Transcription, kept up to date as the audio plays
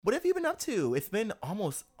been up to? It's been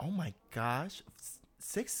almost, oh my gosh,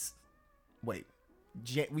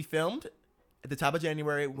 we filmed at the top of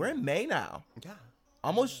January. We're in May now. Yeah.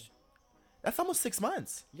 That's almost 6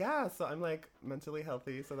 months. Yeah, so I'm like mentally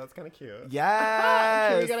healthy, so that's kind of cute.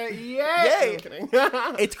 Yes. Yay! Yay. I'm kidding.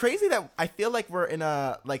 It's crazy that I feel like we're in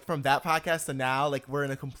a, like, from that podcast to now, like, we're in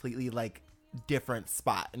a completely, like, different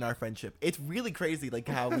spot in our friendship. It's really crazy, like,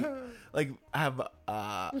 how we, like, have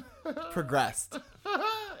progressed.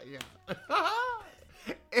 Yeah.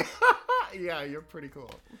 Yeah, you're pretty cool.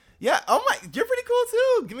 Yeah. Oh my, you're pretty cool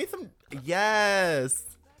too. Give me some. Yes.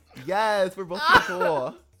 We're both pretty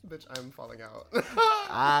cool. Bitch, I'm falling out.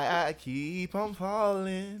 I keep on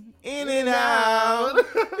falling in and out.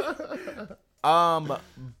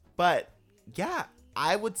 But yeah,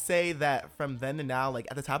 I would say that from then to now, like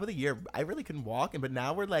at the top of the year, I really couldn't walk, but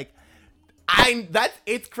now we're like,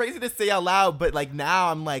 it's crazy to say out loud, but like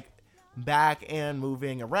now I'm like back and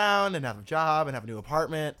moving around and have a job and have a new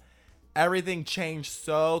apartment. Everything changed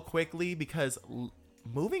so quickly because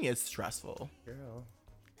moving is stressful.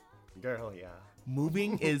 Girl, yeah.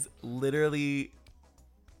 Moving is literally,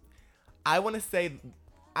 I want to say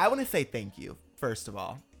thank you, first of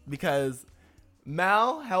all, because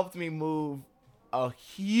Mel helped me move a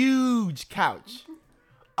huge couch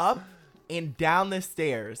up and down the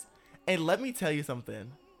stairs. And let me tell you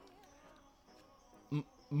something.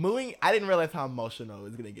 Moving, I didn't realize how emotional it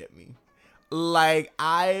was going to get me. Like,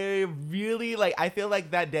 I feel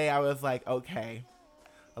like that day I was like, okay,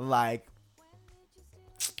 like,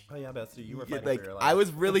 oh yeah, Bestie, you were fighting like, for your life. I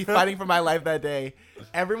was really fighting for my life that day.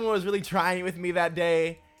 Everyone was really trying with me that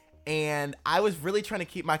day. And I was really trying to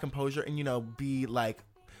keep my composure and, be like,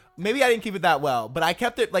 maybe I didn't keep it that well, but I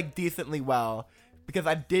kept it like decently well because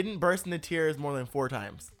I didn't burst into tears more than 4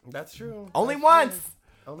 times. That's true. Only That's once. True.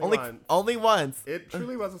 Only once. It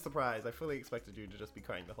truly was a surprise. I fully expected you to just be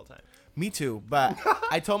crying the whole time. Me too. But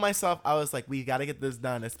I told myself, I was like, we got to get this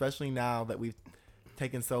done, especially now that we've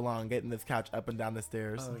taken so long getting this couch up and down the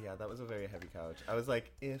stairs. Oh yeah, that was a very heavy couch. I was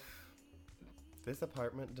like, if this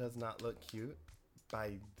apartment does not look cute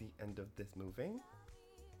by the end of this moving,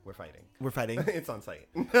 we're fighting. It's on site.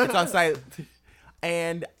 It's on site.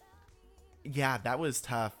 And yeah, that was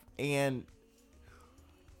tough. And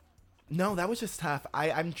no, that was just tough.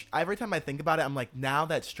 I'm every time I think about it, I'm like, now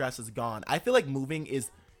that stress is gone. I feel like moving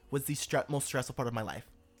was the most stressful part of my life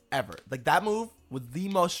ever. Like that move was the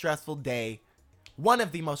most stressful day, one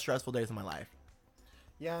of the most stressful days of my life.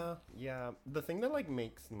 Yeah. The thing that like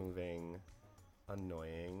makes moving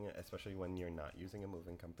annoying, especially when you're not using a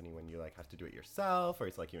moving company, when you like have to do it yourself, or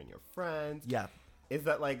it's like you and your friends. Yeah. Is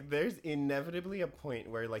that like there's inevitably a point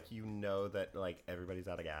where like that like everybody's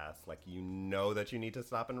out of gas, like that you need to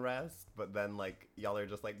stop and rest, but then like y'all are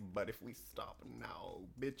just like, but if we stop now,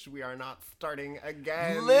 bitch, we are not starting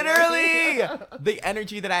again. Literally, the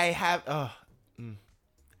energy that I have.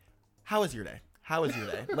 How was your day?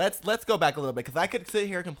 Let's go back a little bit because I could sit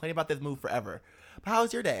here and complain about this move forever. But how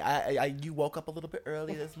was your day? You woke up a little bit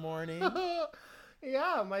early this morning.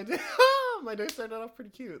 Yeah, my day started off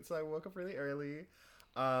pretty cute. So I woke up really early.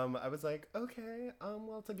 I was like, okay,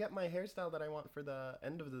 well, to get my hairstyle that I want for the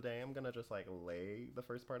end of the day, I'm gonna just like lay the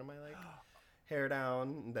first part of my like hair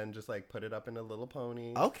down, and then just like put it up in a little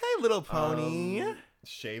pony. Okay, little pony.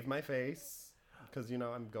 Shave my face, because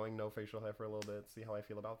I'm going no facial hair for a little bit. See how I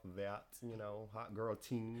feel about that. Hot girl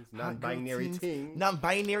teens, non-binary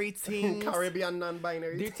teens, Caribbean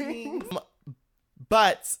non-binary teens.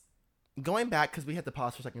 But going back, because we had to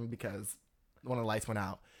pause for a second because one of the lights went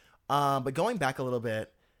out. But going back a little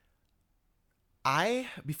bit,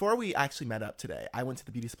 before we actually met up today, I went to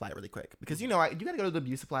the beauty supply really quick because you gotta go to the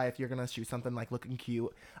beauty supply if you're gonna shoot something like looking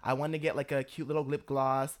cute. I wanted to get like a cute little lip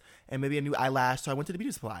gloss and maybe a new eyelash, so I went to the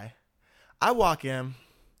beauty supply. I walk in,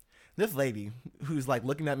 this lady who's like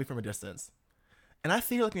looking at me from a distance, and I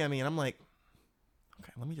see her looking at me, and I'm like,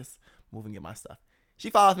 okay, let me just move and get my stuff. She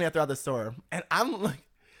follows me throughout the store, and I'm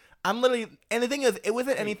literally, and the thing is, it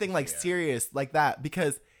wasn't anything like serious like that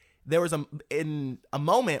because there was a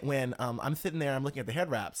moment when I'm sitting there, I'm looking at the head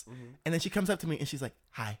wraps, and then she comes up to me and she's like,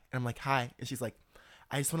 hi. And I'm like, hi. And she's like,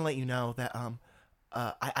 I just want to let you know that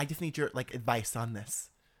I just need your like advice on this.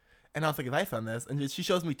 And I was like, advice on this? And she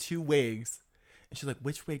shows me 2 wigs. And she's like,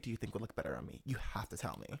 which wig do you think would look better on me? You have to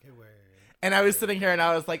tell me. Okay, word. And I was sitting here and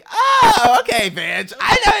I was like, oh, okay, bitch.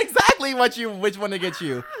 I know exactly which one to get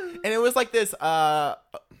you. And it was like this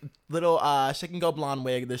little Shake and Go blonde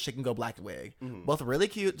wig, the Shake and Go black wig. Mm-hmm. Both really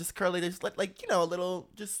cute, just curly, just like a little,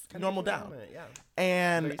 just kind normal down. Yeah.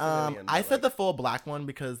 And I said the full black one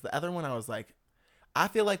because the other one I was like, I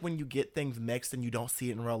feel like when you get things mixed and you don't see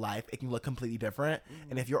it in real life, it can look completely different.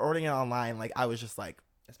 Mm-hmm. And if you're ordering it online, like I was just like,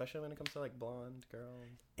 Especially when it comes to like blonde girls.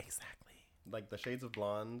 Exactly. Like the shades of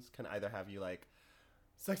blondes can either have you like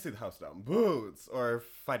sexy the house down boots or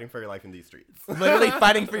fighting for your life in these streets. Literally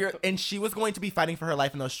fighting for your, and she was going to be fighting for her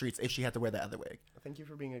life in those streets if she had to wear the other wig. Thank you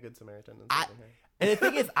for being a good Samaritan. And the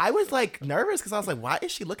thing is, I was like nervous because I was like, why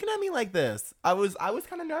is she looking at me like this? I was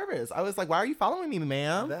kind of nervous. I was like, why are you following me,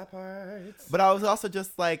 ma'am? That part. But I was also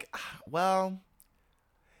just like, well,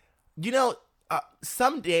 you know,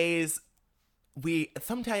 some days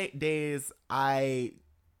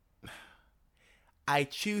I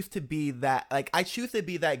choose to be that, like,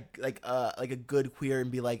 like a good queer and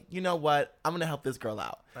be like, you know what? I'm going to help this girl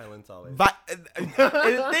out. Violence always. But the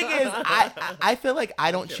thing is, I feel like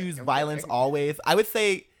I don't choose violence always. I would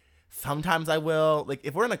say sometimes I will. Like,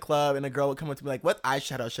 if we're in a club and a girl would come up to me like, what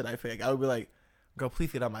eyeshadow should I pick? I would be like, girl,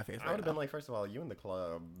 please get out my face. I would have been like, first of all, you in the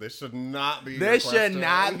club. This should not be This should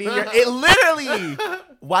not be your... It literally...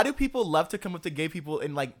 Why do people love to come up to gay people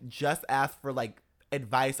and, like, just ask for, like,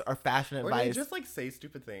 advice or fashion or advice? Or just, like, say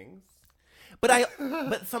stupid things.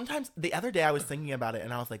 But sometimes, the other day I was thinking about it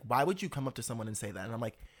and I was like, why would you come up to someone and say that? And I'm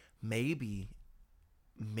like, maybe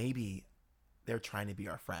they're trying to be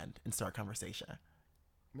our friend and start a conversation.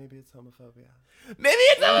 Maybe it's homophobia.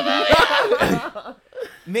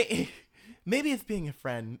 Maybe it's being a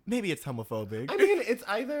friend. Maybe it's homophobic. I mean, it's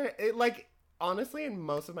either, like, honestly, in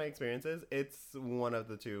most of my experiences, it's one of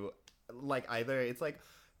the two. Like, either it's like,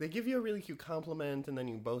 they give you a really cute compliment and then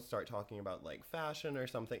you both start talking about, like, fashion or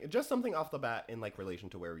something. Just something off the bat in, like, relation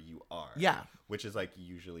to where you are. Yeah. Which is, like,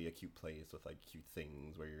 usually a cute place with, like, cute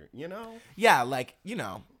things where you're, you know? Yeah, like, you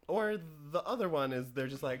know. Or the other one is they're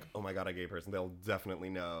just like, oh my god, a gay person. They'll definitely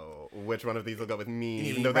know which one of these will go with me,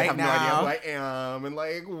 even though they have no idea who I am and,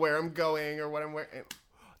 like, where I'm going or what I'm wearing.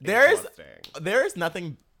 There is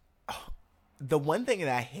nothing. The one thing that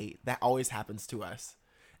I hate that always happens to us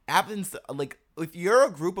happens, like, if you're a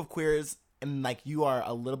group of queers and, like, you are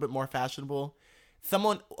a little bit more fashionable,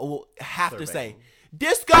 someone will have to say,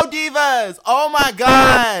 Disco Divas! Oh my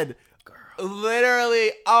god! Girl.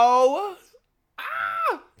 Literally, oh.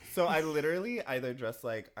 So I literally either dress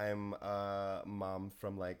like I'm a mom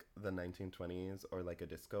from, like, the 1920s or, like, a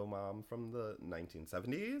disco mom from the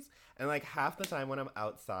 1970s. And, like, half the time when I'm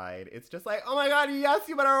outside, it's just like, oh my god, yes,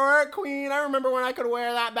 you better wear it, queen. I remember when I could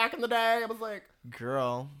wear that back in the day. I was like...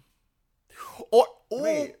 Girl.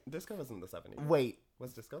 Wait, disco wasn't the 70s. Wait.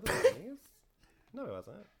 Was disco the 70s? No, it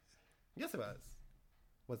wasn't. Yes, it was.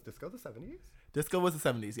 Was disco the 70s? Disco was the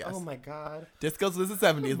 70s, yes. Oh my god. Disco's was the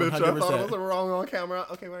 70s, 100%. Bitch, I thought it was wrong on camera.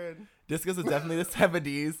 Okay, we're in. Disco's is definitely the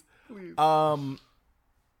 70s. Please.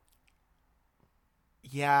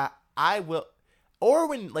 Yeah, I will. Or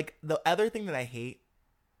when, like, the other thing that I hate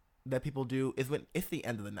that people do is when it's the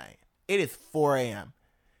end of the night. It is 4 a.m.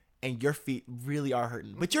 and your feet really are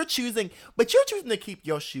hurting. But you're choosing to keep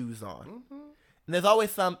your shoes on. Mm-hmm. And there's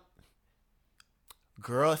always some,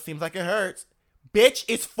 girl, it seems like it hurts. Bitch,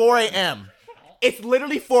 it's 4 a.m. It's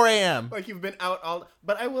literally 4 a.m. Like, you've been out all...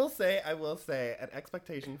 But I will say, an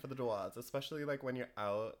expectation for the doors, especially, like, when you're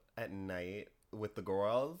out at night with the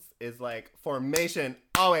girls, is, like, formation,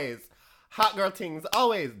 always. Hot girl things,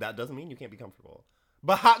 always. That doesn't mean you can't be comfortable.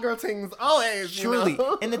 But hot girl things, always, Truly. You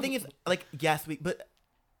know? And the thing is, like, yes, but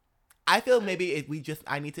I feel maybe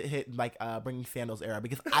I need to hit, like, bringing sandals era,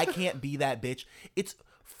 because I can't be that bitch. It's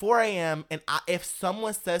 4 a.m. and if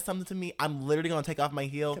someone says something to me, I'm literally gonna take off my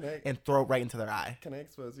heel and throw it right into their eye. Can I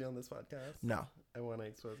expose you on this podcast? No. I want to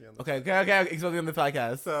expose you on this. Okay. Expose you on this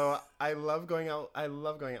podcast. So I love going out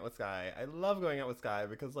with Sky. I love going out with Sky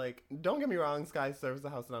because, like, don't get me wrong, Sky serves the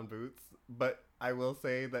house down boots, but I will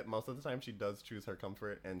say that most of the time she does choose her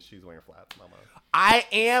comfort and she's wearing flats, mama. I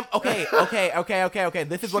am okay.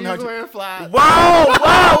 This is 100. She's wearing flats.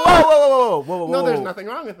 Whoa. No, there's nothing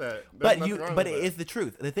wrong with it. But it is the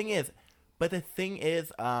truth. The thing is,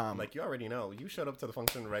 like, you already know. You showed up to the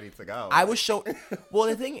function ready to go. Well,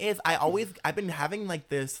 the thing is, I've been having, like,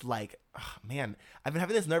 this, like, I've been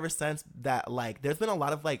having this nervous sense that, like, there's been a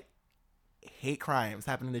lot of, like, hate crimes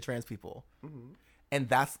happening to trans people. Mm-hmm. And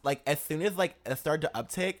that's, like, as soon as, like, it started to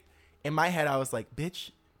uptick, in my head, I was like,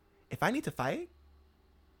 bitch, if I need to fight,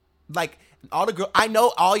 like, all the girls, I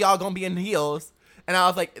know all y'all gonna be in heels. And I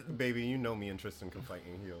was like, baby, you know me and Tristan can fight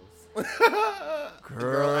in heels.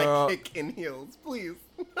 Girl, I kick in heels, please.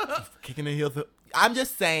 Kicking in heels. I'm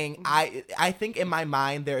just saying, I think in my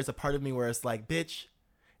mind, there is a part of me where it's like, bitch,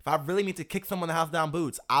 if I really need to kick someone in the house down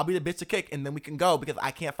boots, I'll be the bitch to kick, and then we can go, because I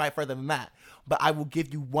can't fight further than that. But I will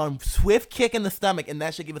give you one swift kick in the stomach, and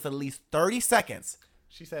that should give us at least 30 seconds.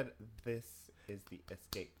 She said, this is the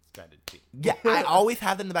escape strategy. Yeah, I always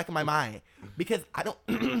have that in the back of my mind, because I don't...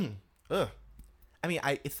 I mean,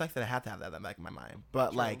 it sucks that I have to have that in the back of my mind, but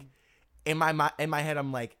True. like in my head,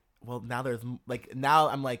 I'm like, well, now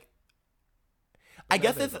I'm like, I Now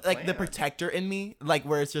guess there's it's a like the plan. protector in me, like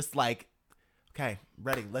where it's just like, okay,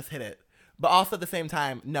 ready, let's hit it. But also at the same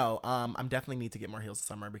time, no, I'm definitely need to get more heels this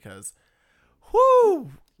summer because,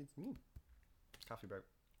 whoo, It's me. Coffee break.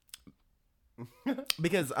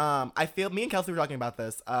 because I feel me and Kelsey were talking about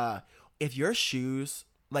this. If your shoes,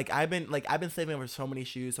 I've been saving over so many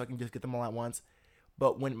shoes so I can just get them all at once.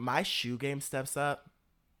 But when my shoe game steps up,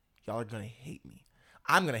 y'all are gonna hate me.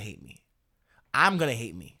 I'm gonna hate me. I'm gonna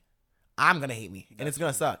hate me. I'm gonna hate me, and it's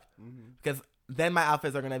gonna suck because then my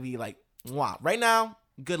outfits are gonna be like, wow. Right now,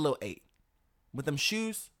 good little 8. With them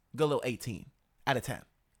shoes, good little 18 out of 10.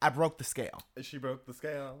 I broke the scale. She broke the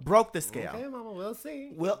scale. Broke the scale. Okay, mama, we'll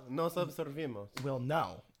see. Well- Nos observimos. We'll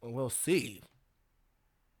know. We'll see.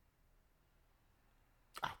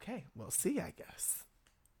 Okay, we'll see, I guess.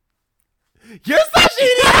 You're so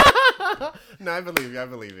shady! No, I believe you. I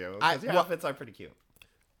believe you. I- 'Cause your well- outfits are pretty cute.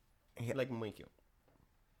 Yeah. Like, muy cute.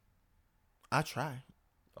 I try.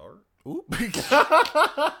 Or? Ooh.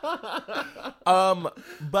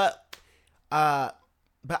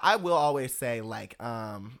 But I will always say like,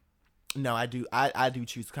 no, I do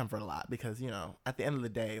choose comfort a lot because, you know, at the end of the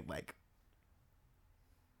day, like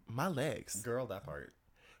my legs Girl, that part.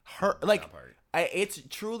 hurt. Like That part. it's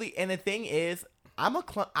truly, and the thing is,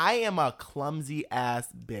 I am a clumsy ass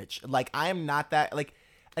bitch. Like I am not that like,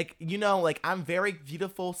 you know, like I'm very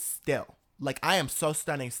beautiful still. Like I am so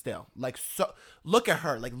stunning still. Like so, look at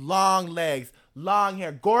her, like long legs, long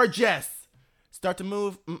hair, gorgeous. Start to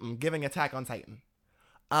move, giving Attack on Titan.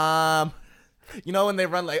 You know when they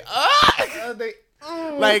run like,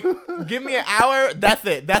 like give me an hour. That's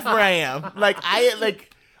it. That's where I am.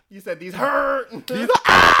 You said these hurt. Get me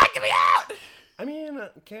out. I mean,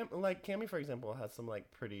 Cammy, for example, has some like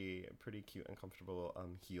pretty cute and comfortable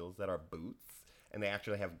heels that are boots, and they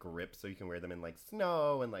actually have grips, so you can wear them in like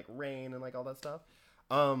snow and like rain and like all that stuff.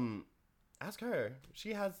 Ask her.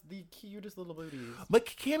 She has the cutest little booties. But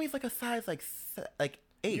Cammy's like a size like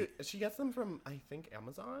 8. She gets them from, I think,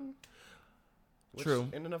 Amazon. Which True.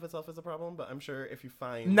 in and of itself is a problem, but I'm sure if you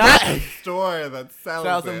find Not- a store that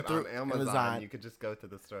sells them it through on Amazon, Amazon. you could just go to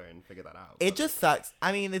the store and figure that out. It just sucks.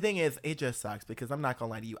 I mean, the thing is, it just sucks because I'm not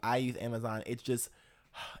gonna lie to you. I use Amazon.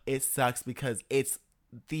 It sucks because it's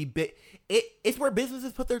it's where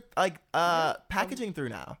businesses put their packaging through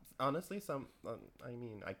now. Honestly, I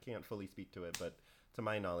mean, I can't fully speak to it, but to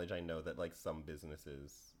my knowledge, I know that like some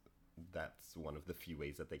businesses, that's one of the few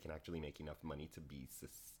ways that they can actually make enough money to be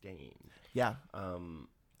sustained. Yeah.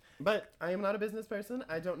 But I am not a business person.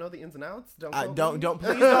 I don't know the ins and outs. Don't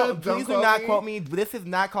Please do not quote me. This is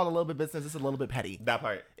not called a little bit business. This is a little bit petty. That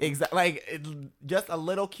part. Exactly. Like just a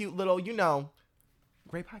little cute little, you know,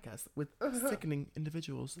 great podcast with sickening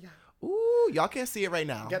individuals. Yeah. Ooh, y'all can't see it right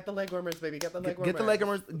now. Get the leg warmers, baby. Get the leg warmers. Get the leg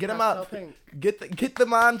warmers. Get them Pastel up. pink. Get the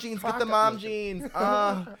mom jeans. Get the Fuck mom up. jeans.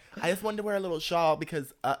 I just wanted to wear a little shawl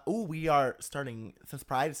because we are starting since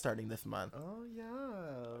Pride is starting this month. Oh yeah.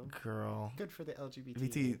 Girl. Good for the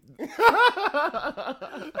LGBT.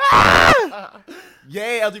 LGBT.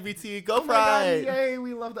 Yay, LGBT. Go Oh my God, Pride. yay,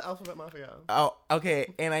 we love the Alphabet Mafia. Oh,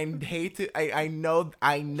 okay. And I hate to. I know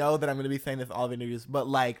that I'm gonna be saying this in all the interviews, but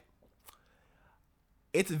like,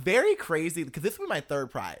 it's very crazy because this will be my 3rd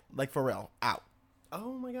Pride. Like for real, out.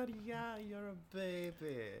 Oh my God, yeah, you're a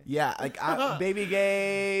baby. Yeah, like baby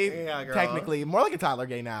gay. Yeah, girl. Technically, more like a toddler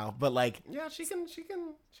gay now, but like Yeah, she can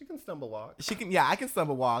stumble walk. she can. Yeah, I can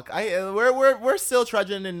stumble walk. We're still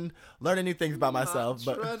trudging and learning new things about myself,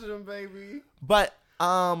 Not but trudging, baby. like,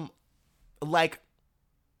 oh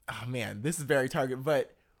man, this is very target.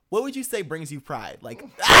 But what would you say brings you pride? Like,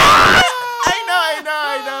 I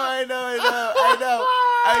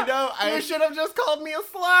know. You should have just called me a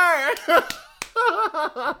slur.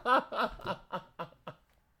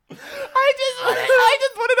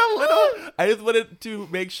 I just wanted to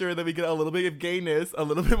make sure that we get a little bit of gayness, a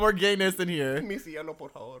little bit more gayness in here. Missy, no, por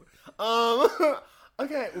favor.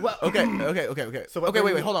 Okay. Well. Okay. So what okay,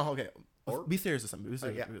 wait, brings- hold on. Okay, Or- be serious or something. Be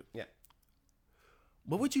serious. Yeah.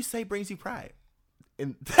 What would you say brings you pride?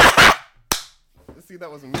 In See, that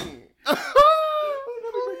was me.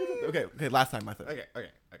 okay. Last time I said. Okay.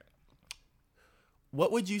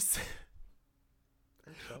 What would you say?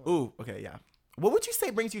 Ooh. Okay. Yeah. What would you say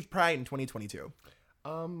brings you pride in 2022?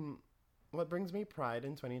 What brings me pride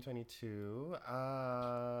in 2022?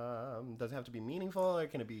 Does it have to be meaningful, or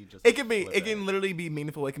can it be just? It can be. flippant? It can literally be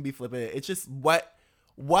meaningful. It can be flippant. It's just what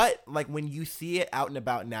like when you see it out and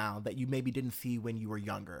about now that you maybe didn't see when you were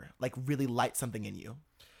younger, like really light something in you.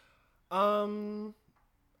 I'm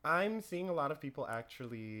seeing a lot of people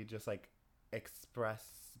actually just like express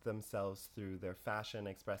themselves through their fashion,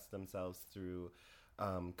 express themselves through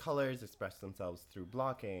colors, express themselves through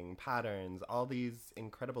blocking, patterns, all these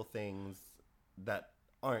incredible things that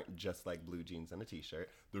aren't just like blue jeans and a t-shirt.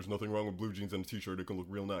 There's nothing wrong with blue jeans and a t-shirt. It can look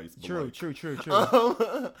real nice. True.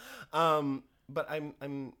 But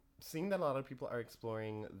I'm seeing that a lot of people are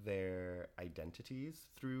exploring their identities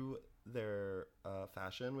through their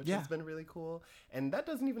fashion, which has been really cool. And that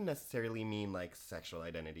doesn't even necessarily mean like sexual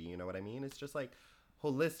identity. You know what I mean? It's just like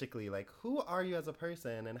holistically, like, who are you as a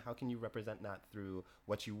person, and how can you represent that through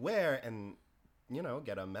what you wear and, you know,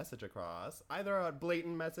 get a message across, either a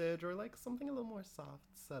blatant message or like something a little more soft,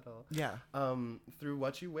 subtle, through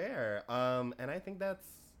what you wear. And I think that's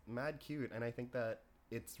mad cute, and I think that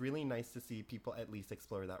it's really nice to see people at least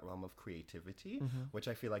explore that realm of creativity, which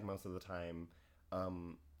I feel like most of the time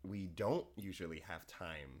we don't usually have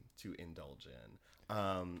time to indulge in.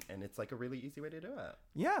 And it's like a really easy way to do it.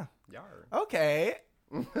 Yeah. Yar. Okay.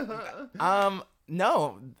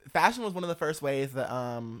 No, fashion was one of the first ways that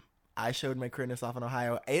I showed my queerness off in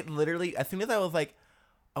Ohio. It literally, as soon as I was like,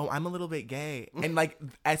 oh, I'm a little bit gay, and like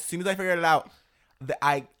as soon as I figured it out,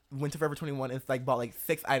 I went to Forever 21 and like bought like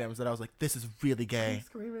 6 items that I was like, this is really gay. I'm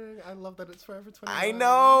screaming. I love that it's Forever 21. I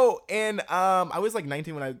know. And I was like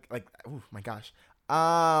 19 when I like, oh my gosh.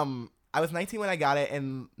 I was 19 when I got it,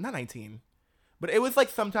 and not 19. But it was like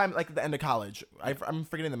sometime like at the end of college. I'm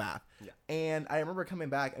forgetting the math. Yeah. And I remember coming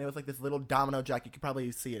back, and it was like this little domino jacket. You could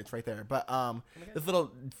probably see it. It's right there. But this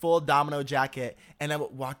little full domino jacket, and I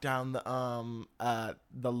would walk down the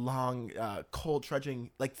long cold trudging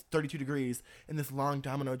like 32 degrees in this long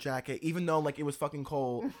domino jacket, even though like it was fucking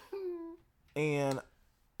cold. And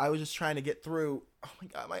I was just trying to get through. Oh my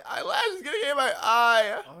god, my eyelash is getting in my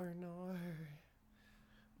eye. Oh no.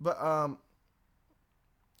 But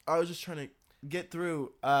I was just trying to get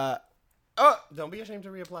through. Don't be ashamed to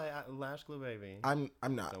reapply lash glue, baby. I'm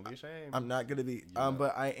not. Don't be ashamed. I'm not gonna be.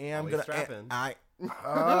 But I am gonna. Strapping.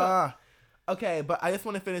 Okay, but I just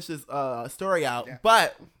want to finish this story out. Yeah.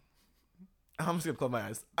 But I'm just gonna close my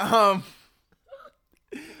eyes.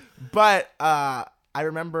 But I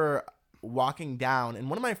remember walking down, and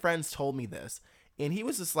one of my friends told me this, and he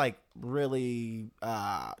was just like really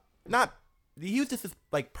not. He was just this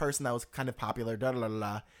like person that was kind of popular,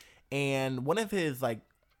 and one of his like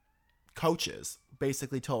coaches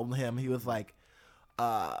basically told him, he was like,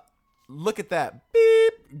 look at that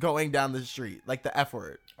beep going down the street, like the F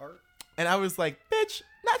word. Art. And I was like, bitch,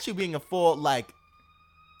 not you being a full like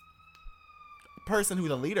person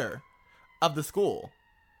who's a leader of the school,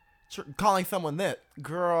 calling someone that.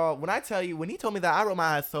 Girl, when I tell you, when he told me that, I rolled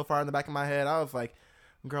my eyes so far in the back of my head. I was like,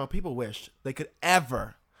 girl, people wished they could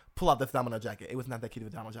ever pull out this domino jacket. It was not that cute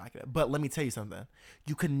of a domino jacket. But let me tell you something.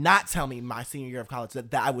 You could not tell me my senior year of college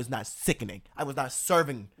that I was not sickening. I was not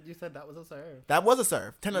serving. You said that was a serve. That was a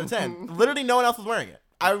serve. 10 out of 10. Literally no one else was wearing it.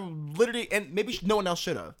 I literally, and maybe no one else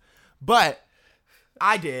should have. But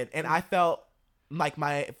I did. And I felt like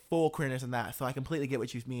my full queerness in that. So I completely get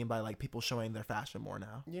what you mean by like people showing their fashion more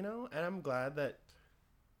now. You know, and I'm glad that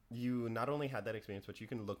you not only had that experience, but you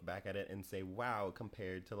can look back at it and say, wow,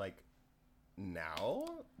 compared to like now,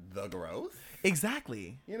 the growth.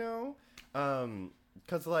 Exactly. You know?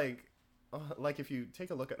 Because like if you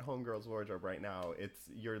take a look at Homegirl's wardrobe right now,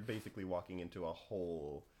 you're basically walking into a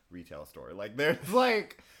whole retail store. Like there's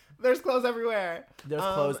clothes everywhere. There's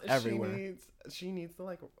clothes everywhere. She needs the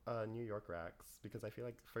like New York racks, because I feel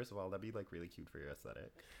like, first of all, that'd be like really cute for your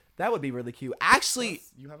aesthetic. That would be really cute. Actually,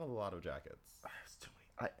 plus, you have a lot of jackets.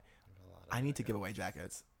 I need to give away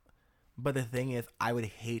jackets. But the thing is, I would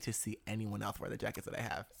hate to see anyone else wear the jackets that I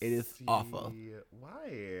have. It is awful.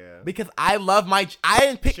 Why? Because I love I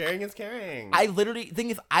didn't pick. Sharing is caring. I literally,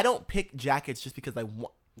 thing is, I don't pick jackets just because I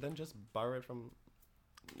want. Then just borrow it from,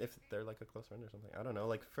 if they're like a close friend or something. I don't know.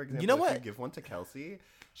 Like, for example, you know what? If you give one to Kelsey,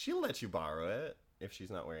 she'll let you borrow it if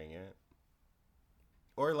she's not wearing it.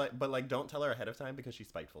 Or like, but like, don't tell her ahead of time, because she's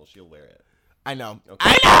spiteful. She'll wear it. I know.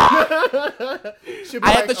 Okay. I know.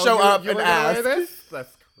 I have to show up and ask.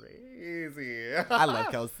 That's crazy. I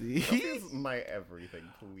love Kelsey. Kelsey's my everything,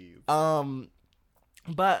 please.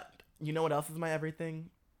 But you know what else is my everything?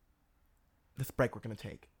 This break we're gonna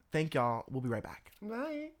take. Thank y'all. We'll be right back.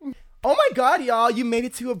 Bye. Oh my god, y'all. You made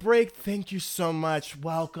it to a break. Thank you so much.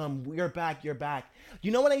 Welcome. We're back. You're back.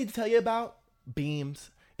 You know what I need to tell you about?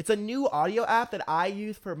 Beams. It's a new audio app that I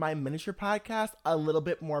use for my miniature podcast, A Little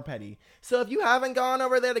Bit More Petty. So if you haven't gone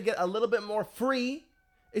over there to get a little bit more free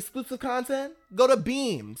exclusive content, go to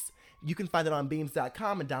Beams. You can find it on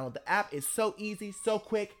beams.com and download the app. It's so easy, so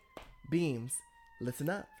quick. Beams. Listen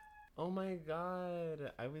up. Oh my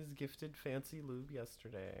god. I was gifted fancy lube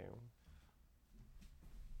yesterday.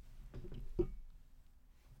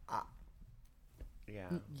 Yeah.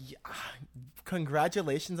 Yeah.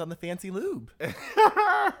 Congratulations on the fancy lube.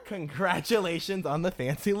 Congratulations on the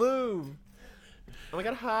fancy lube. Oh my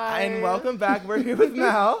god, hi. And welcome back. We're here with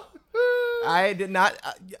Mel. I did not.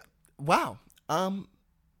 Wow. I'm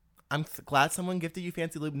glad someone gifted you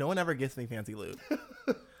fancy lube. No one ever gifts me fancy lube.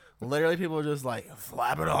 Literally, people are just like,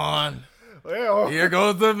 slap it on. Well. There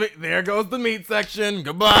goes the meat section.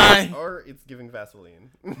 Goodbye. Or it's giving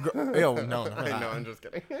Vaseline. Ew, no. I know, I'm just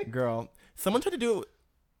kidding. Girl, someone tried to do.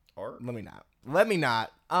 Or Let me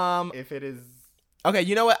not. if it is. Okay,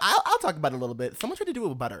 you know what? I'll talk about it a little bit. Someone tried to do it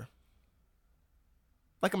with butter.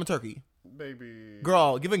 Like I'm a turkey. Baby.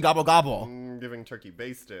 Girl, giving gobble gobble. Giving turkey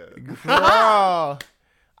basted. Girl.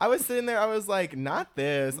 I was sitting there, I was like, not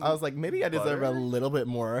this. I was like, maybe I deserve a Butter? little bit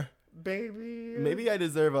more. Baby. Maybe I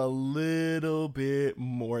deserve a little bit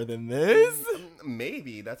more than this.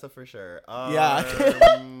 Maybe, that's a for sure. Yeah.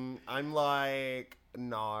 I'm like,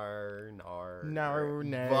 nar. Nar.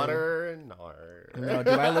 Butter, nar. No,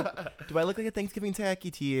 do I look like a Thanksgiving turkey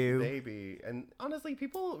to you? Maybe. And honestly,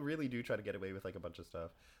 people really do try to get away with like a bunch of stuff.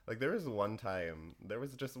 Like there was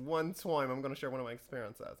just one time I'm gonna share one of my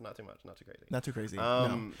experiences. Not too much, not too crazy. Not too crazy.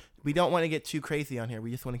 No. We don't want to get too crazy on here. We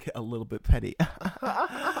just want to get a little bit petty.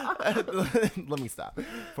 Let me stop.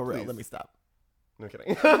 For real, Please. let me stop. No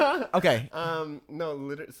kidding. Okay. No,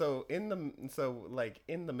 literally. So in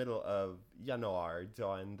the middle of Januar,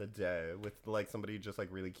 during the day, with like somebody just like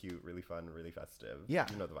really cute, really fun, really festive. Yeah.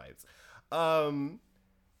 You know the vibes.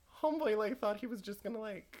 Homeboy like thought he was just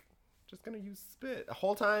gonna use spit. The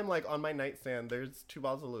whole time, like on my nightstand, there's 2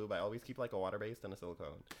 bottles of lube. I always keep like a water based and a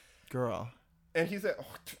silicone. Girl. And he said,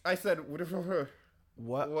 I said, What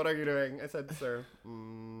are you doing? I said, sir,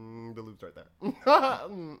 the lube's right there.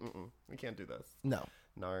 We can't do this. No.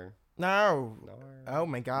 No. No. Oh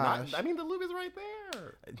my gosh. I mean, the lube is right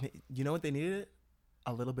there. You know what they needed?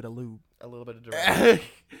 A little bit of lube. A little bit of direct.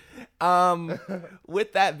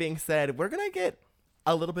 With that being said, we're gonna get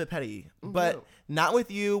a little bit petty, but not with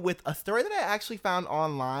you. With a story that I actually found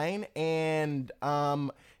online, and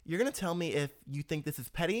you're gonna tell me if you think this is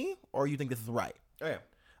petty or you think this is right. Oh yeah.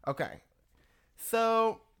 Okay.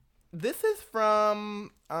 So this is from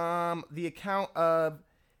the account of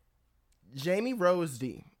Jamie Rose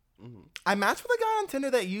D. Mm-hmm. I matched with a guy on Tinder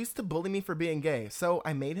that used to bully me for being gay, so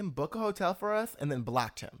I made him book a hotel for us and then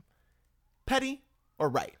blocked him. Petty or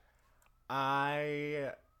right?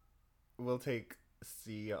 I will take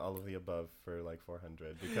C, all of the above, for like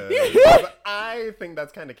 400 because I think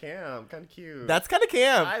that's kind of camp, kind of cute. That's kind of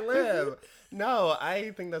camp. I live. No,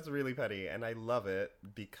 I think that's really petty, and I love it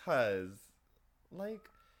because, like,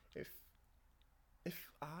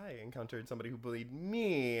 if I encountered somebody who bullied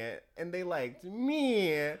me and they liked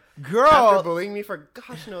me, Girl, after bullying me for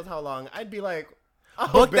gosh knows how long, I'd be like, oh,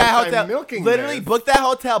 book bitch, that I'm hotel. milking Literally, this. book that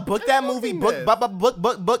hotel. Book that I'm movie. milking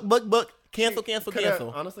Book.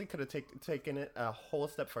 Cancel. Honestly, could have taken it a whole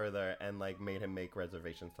step further and like made him make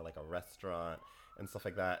reservations to like a restaurant and stuff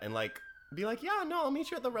like that, and like be like, yeah, no, I'll meet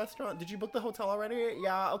you at the restaurant. Did you book the hotel already?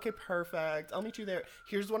 Yeah, okay, perfect. I'll meet you there.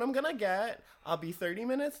 Here's what I'm gonna get. I'll be 30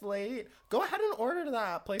 minutes late. Go ahead and order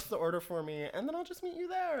that. Place the order for me, and then I'll just meet you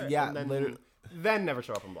there. Yeah, and then, literally. Then never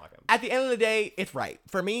show up and block him. At the end of the day, it's right.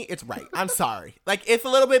 For me, it's right. I'm sorry. Like, it's a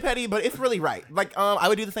little bit petty, but it's really right. Like, I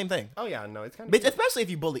would do the same thing. Oh yeah, no, it's kind Bitch, of. especially if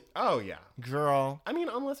you bully. Oh yeah. Girl. I mean,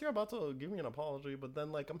 unless you're about to give me an apology, but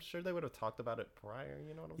then like I'm sure they would have talked about it prior.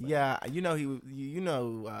 You know what I'm saying? Yeah, you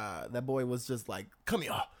know that boy was just like, come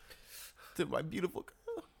here to my beautiful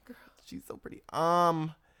girl. She's so pretty.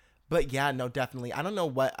 But yeah, no, definitely. I don't know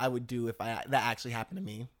what I would do if that actually happened to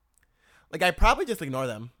me. Like, I'd probably just ignore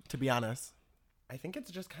them, to be honest. I think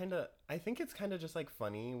it's kind of just like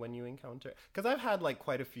funny when you encounter, because I've had like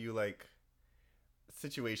quite a few like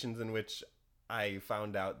situations in which I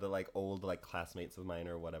found out that like old like classmates of mine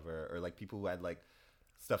or whatever, or like people who had like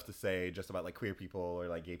stuff to say just about like queer people or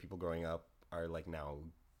like gay people growing up are like now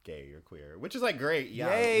gay or queer, which is like great.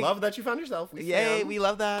 Yeah, Yay. love that you found yourself. Yay, stand. we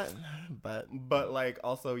love that. But like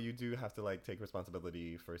also you do have to like take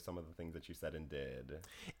responsibility for some of the things that you said and did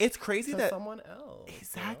it's crazy to that someone else.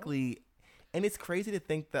 exactly. You know? And it's crazy to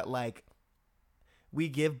think that like we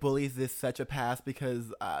give bullies this such a pass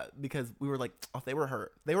because we were like, oh, they were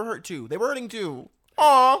hurt. They were hurt too. They were hurting too.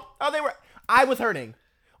 Aw. Oh, I was hurting.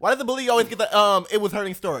 Why does the bully always get the it was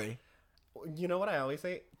hurting story? You know what I always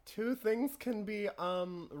say? 2 things can be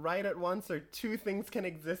right at once, or 2 things can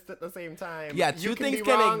exist at the same time. Yeah, you 2 can things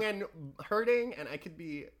be wrong and hurting, and I could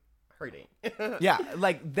be hurting. Yeah,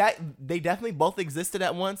 like that. They definitely both existed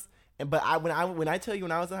at once. But when I tell you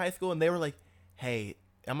when I was in high school and they were like, hey,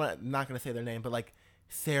 I'm not gonna say their name, but like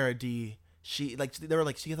Sarah D, they were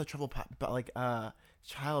like, she has a trouble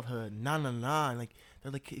childhood. Nah. Like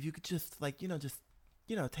they're like, if you could just like just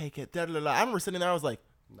take it. Da, da, da, da. I remember sitting there. I was like,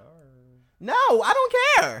 no, I don't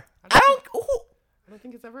care. I don't. I don't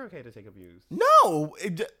think it's ever okay to take abuse. No,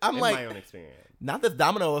 I'm in like, my own experience. Not this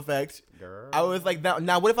domino effect. Girl. I was like,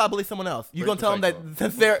 now what if I bully someone else? You Break gonna the tell them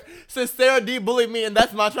cycle. that since Sarah D bullied me and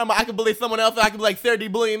that's my trauma, I can bully someone else and I can be like, Sarah D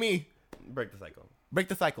bullying me. Break the cycle. Break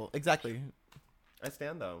the cycle. Exactly. I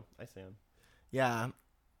stand though. I stand. Yeah,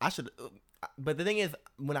 I should. But the thing is,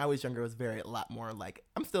 when I was younger, it was a lot more like,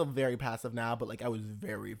 I'm still very passive now, but like I was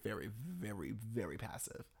very, very, very, very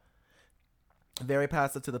passive. Very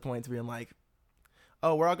passive to the point to being like,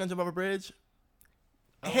 oh, we're all gonna jump off a bridge?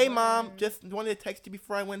 Hey, Mom, just wanted to text you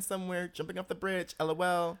before I went somewhere. Jumping off the bridge,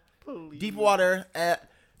 LOL. Please. Deep water.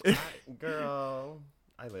 Girl,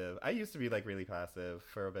 I used to be like really passive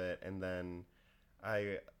for a bit, and then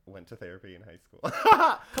I went to therapy in high school.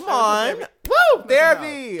 Come on. Woo!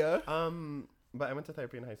 Therapy! But I went to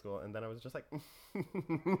therapy in high school, and then I was just like,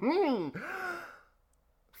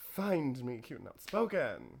 find me cute and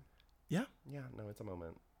outspoken. Yeah. Yeah, no, it's a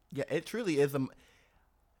moment. Yeah, it truly is.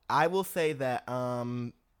 I will say that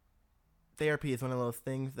therapy is one of those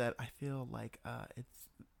things that I feel like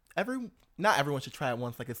not everyone should try it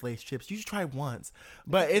once like it's Lay's chips. You should try it once,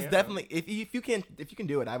 but it's definitely if you can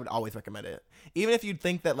do it, I would always recommend it. Even if you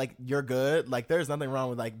think that like you're good, like there's nothing wrong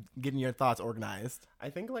with like getting your thoughts organized. I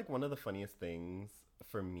think like one of the funniest things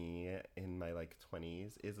for me in my like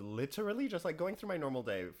 20s is literally just like going through my normal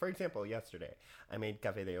day. For example, yesterday I made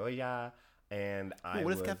café de olla, and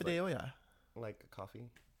What is café de olla? Like coffee.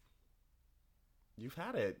 You've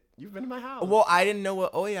had it. You've been to my house. Well, I didn't know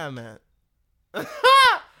what olla meant.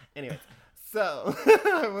 Anyway, so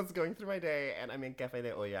I was going through my day and I made café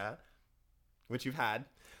de olla, which you've had.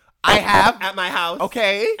 I have at my house.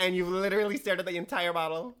 Okay. And you literally stared at the entire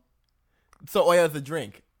bottle. So olla is a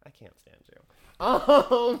drink. I can't stand you.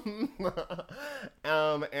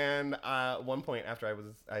 And one point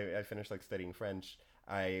after I finished like studying French,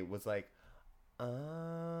 I was like,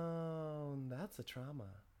 oh, that's a trauma.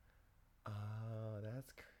 Oh,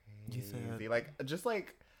 that's crazy. You said like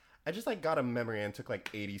I just got a memory and took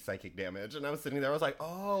like 80 psychic damage, and I was sitting there. I was like,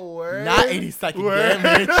 oh, word. Not 80 psychic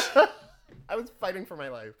damage. I was fighting for my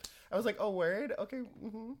life. I was like, oh, word. Okay.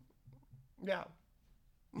 Mm-hmm. Yeah.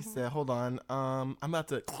 You said, hold on. I'm about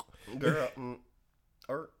to. Girl. Ooh.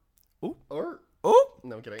 Or. Ooh.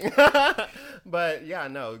 No, I'm kidding. But yeah,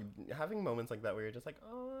 no. Having moments like that where you're just like,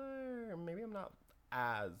 oh, maybe I'm not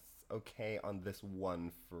as okay on this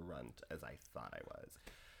one front as I thought I was.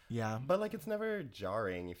 Yeah. But like it's never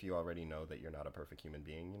jarring if you already know that you're not a perfect human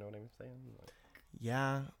being, you know what I'm saying? Like,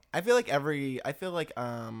 yeah. I feel like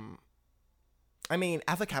I mean,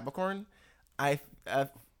 as a Capricorn, a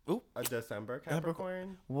December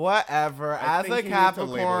Capricorn? Whatever. As a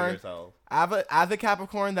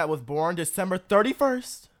Capricorn that was born December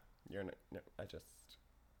 31st. Okay.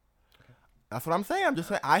 That's what I'm saying. I'm just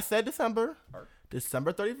saying. I said December.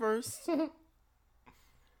 December 31st.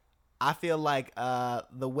 I feel like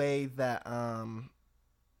the way that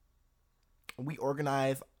we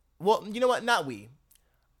organize. Well, you know what? Not we.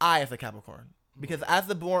 I as a Capricorn, because I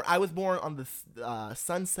was born on the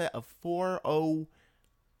sunset of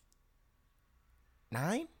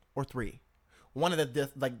 409 or 3. One of the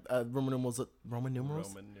Roman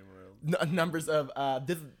numerals. Numbers of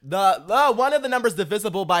one of the numbers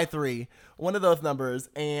divisible by 3. One of those numbers,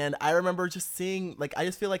 and I remember just seeing like I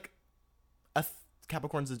just feel like us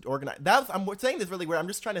Capricorns is organized. I'm saying this really weird. I'm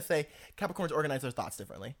just trying to say Capricorns organize their thoughts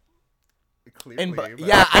differently. Clearly,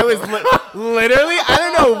 yeah, I was literally. I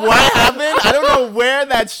don't know what happened. I don't know where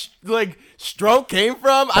that stroke came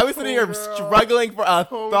from. I was sitting here struggling for a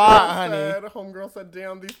thought, honey. Homegirl said,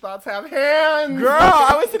 "Damn, these thoughts have hands." Girl,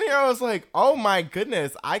 I was sitting here. I was like, "Oh my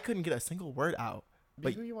goodness!" I couldn't get a single word out.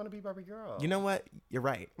 But who you want to be, Barbie girl? You know what? You're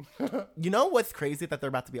right. You know what's crazy that they're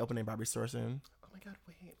about to be opening a Barbie store soon? Oh my god!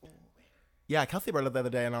 Wait. Oh, where? Yeah, Kelsey brought it the other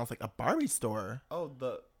day, and I was like, a Barbie store? Oh,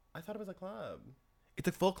 I thought it was a club. It's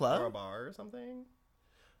a full club? Or a bar or something?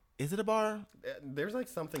 Is it a bar? There's like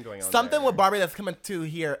something going on Something there. with Barbie that's coming to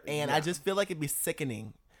here, and Yeah. I just feel like it'd be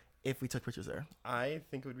sickening if we took pictures there. I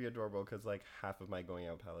think it would be adorable because like half of my going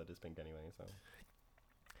out palette is pink anyway, so.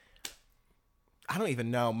 I don't even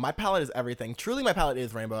know. My palette is everything. Truly, my palette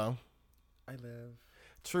is rainbow. I live.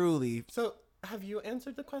 Truly. So, have you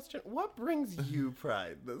answered the question? What brings you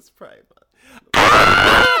pride this Pride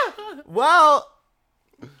Month? Well,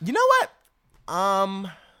 you know what?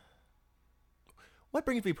 What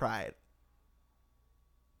brings me pride?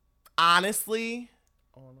 Honestly,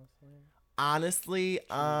 I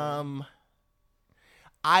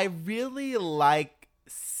really like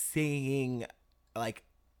seeing like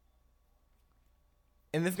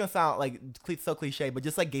and this is gonna sound like so cliche, but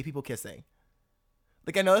just like gay people kissing.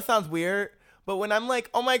 Like, I know it sounds weird, but when I'm like,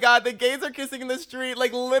 oh my god, the gays are kissing in the street,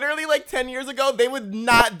 like literally like 10 years ago, they would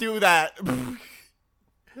not do that.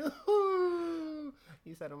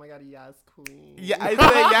 You said, oh my god, yes, queen. Yeah, I said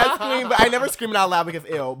yes, queen, but I never scream it out loud because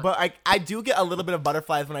ew. But I do get a little bit of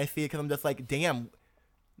butterflies when I see it because I'm just like, damn,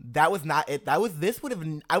 that was not it. I would have,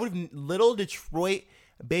 little Detroit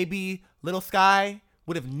baby, little Sky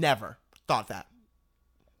would have never thought that.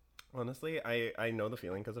 Honestly, I know the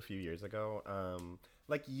feeling because a few years ago,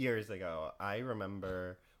 like years ago, I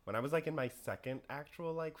remember when I was like in my second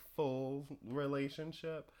actual like full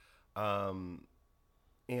relationship,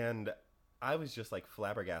 and I was just like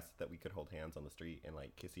flabbergasted that we could hold hands on the street and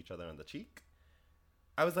like kiss each other on the cheek.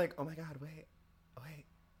 I was like, oh my god, wait,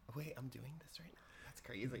 I'm doing this right now. That's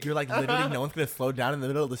crazy. You're like, literally, no one's gonna slow down in the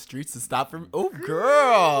middle of the streets to stop from. Oh,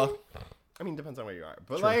 girl. I mean, depends on where you are,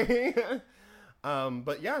 but True. like,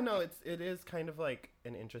 but yeah, no, it is kind of like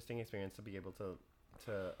an interesting experience to be able to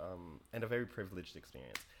and a very privileged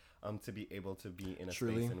experience. To be able to be in a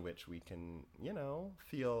Truly. space in which we can, you know,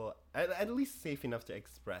 feel at least safe enough to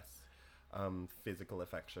express physical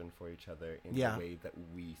affection for each other in Yeah. the way that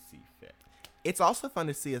we see fit. It's also fun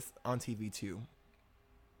to see us on TV too.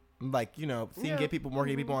 Like, you know, seeing Yeah. more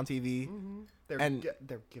gay people on TV. Mm-hmm. And-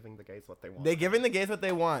 They're giving the gays what they want. They're giving the gays what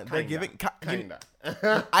they want. They're giving. Kinda.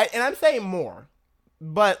 And I'm saying more,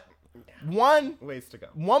 but one Ways to go.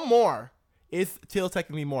 more is still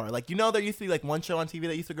technically more. Like, you know, there used to be like one show on TV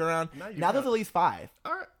that used to go around. Now there's at least 5.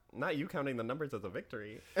 Not you counting the numbers as a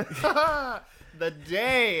victory. the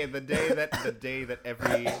day that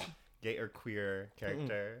every gay or queer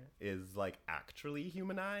character is like actually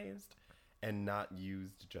humanized and not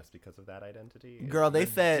used just because of that identity. Girl, they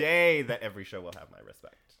said the day that every show will have my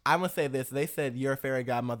respect. I'm gonna say this. They said you're a fairy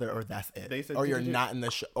godmother, or that's it. They said, or you're not in the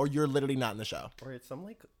show, or you're literally not in the show. Or it's some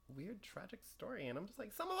like weird tragic story, and I'm just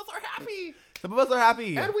like, some of us are happy, Some of us are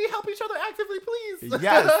happy. and we help each other actively, please.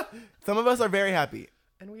 Yes, some of us are very happy.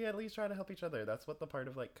 And we at least try to help each other. That's what the part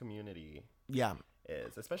of like community Yeah,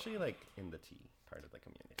 is, especially like in the T part of the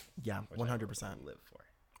community. yeah, which I 100%, live for.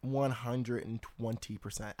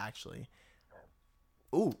 120% actually.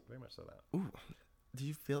 Ooh, Very much so that. ooh, do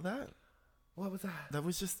you feel that? What was that? That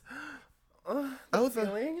was just The that was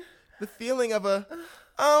feeling? the feeling of a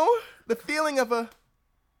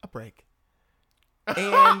break.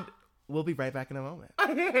 And we'll be right back in a moment.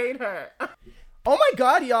 I hate her. Oh my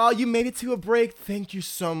god, y'all, you made it to a break. Thank you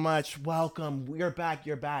so much. Welcome. We're back.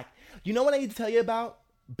 You're back. You know what I need to tell you about?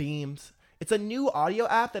 Beams. It's a new audio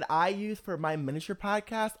app that I use for my miniature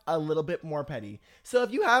podcast, A Little Bit More Petty. So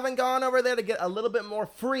if you haven't gone over there to get a little bit more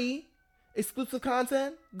free exclusive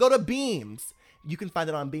content, go to Beams. You can find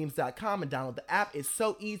it on beams.com and download the app. It's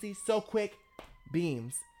so easy, so quick.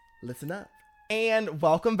 Beams. Listen up. And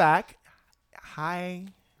welcome back. Hi.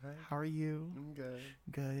 Hi. How are you? I'm good.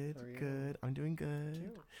 Good, How are you? good. I'm doing good.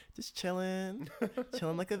 Cute. Just chilling.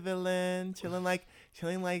 Chilling like a villain. Chilling like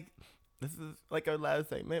this is like our last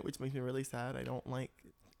segment, which makes me really sad. I don't like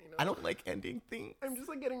ending things. I'm just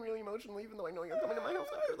like getting really emotional, even though I know you're coming to my house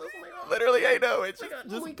after this. Oh my god. Literally, I know. It's Oh my god,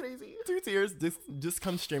 just really crazy. 2 tears just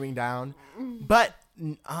come streaming down. But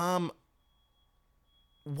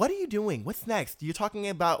what are you doing? What's next? You've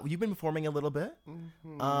been performing a little bit.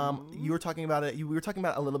 Mm-hmm. You were talking about it. We were talking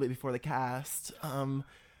about it a little bit before the cast. Oh my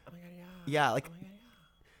god, yeah. Yeah, like Oh my god,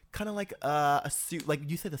 kind of like a suit, like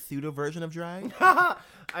you said, the pseudo version of drag. yeah.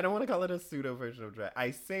 I don't want to call it a pseudo version of drag.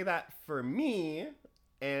 I say that for me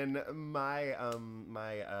and my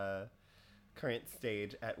current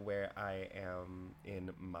stage at where I am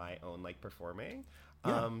in my own like performing.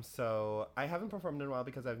 Yeah. So I haven't performed in a while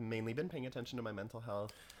because I've mainly been paying attention to my mental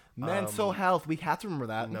health. Mental health. We have to remember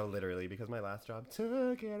that. No, literally, because my last job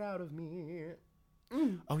took it out of me.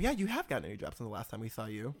 Oh yeah, you have gotten a new job since the last time we saw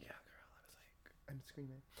you. Yeah, girl, I was like, I'm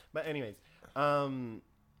screaming. But anyways,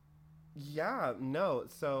 yeah, no.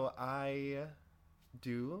 So I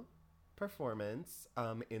do performance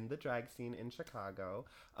in the drag scene in Chicago,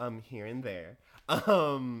 here and there.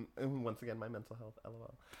 And once again, my mental health,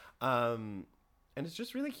 lol. And it's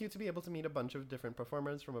just really cute to be able to meet a bunch of different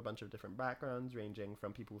performers from a bunch of different backgrounds, ranging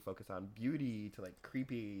from people who focus on beauty to like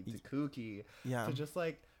creepy to kooky Yeah. to just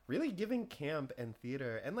like really giving camp and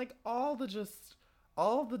theater and like all the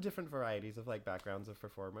different varieties of like backgrounds of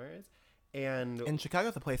performers. And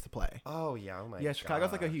Chicago's a place to play. oh yeah, oh my Yeah,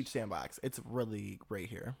 Chicago's like a gosh. huge sandbox. It's really great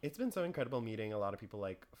here. It's been so incredible meeting a lot of people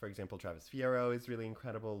like, for example, Travis Fierro is really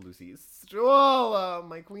incredible. Lucy Stroll,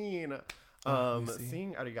 my queen. Lucy.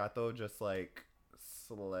 Seeing Arigato just like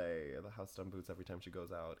slay the house done boots every time she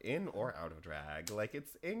goes out, in or out of drag. Like,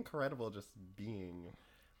 it's incredible just being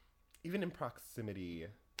even in proximity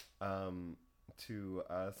to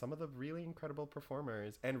some of the really incredible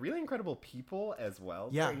performers and really incredible people as well.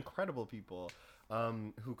 Yeah. They're incredible people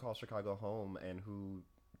who call Chicago home and who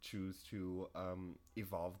choose to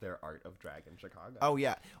evolve their art of drag in Chicago. Oh,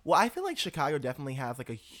 yeah. Well, I feel like Chicago definitely has like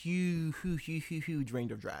a huge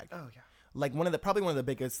range of drag. Oh, yeah. Like probably one of the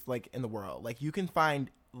biggest like in the world. Like you can find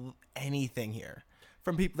anything here.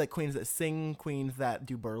 From people like queens that sing, queens that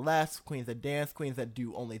do burlesque, queens that dance, queens that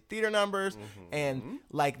do only theater numbers. And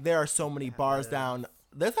like there are so many bars down.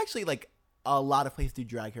 There's actually like a lot of places to do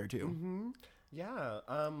drag here too. Yeah.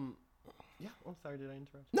 Yeah. Oh, sorry. Did I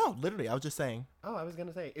interrupt? No, literally. I was just saying. Oh, I was going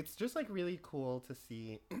to say, it's just like really cool to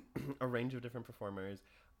see a range of different performers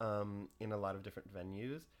in a lot of different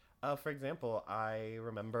venues. For example, I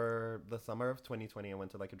remember the summer of 2020, I went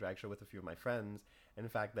to like a drag show with a few of my friends. In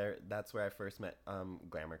fact, that's where I first met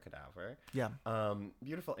Glamour Cadaver. Yeah.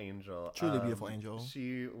 Beautiful angel. Truly beautiful angel.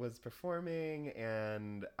 She was performing,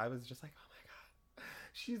 and I was just like, oh my god,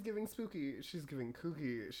 she's giving spooky, she's giving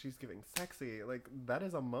kooky, she's giving sexy. Like, that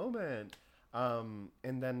is a moment. And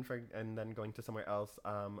then going to somewhere else,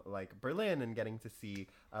 like Berlin, and getting to see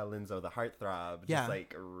Linzo the Heartthrob just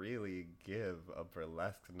like really give a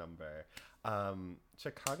burlesque number.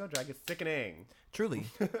 Chicago drag is sickening. Truly.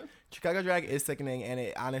 Chicago drag is sickening, and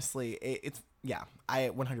it honestly, it's I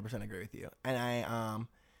 100% agree with you. And I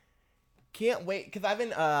can't wait, because I've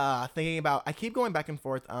been thinking about, I keep going back and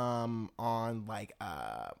forth on like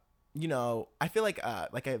you know, I feel like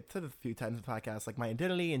I've said a few times in the podcast, like my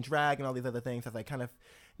identity and drag and all these other things, as I kind of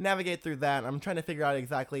navigate through that, I'm trying to figure out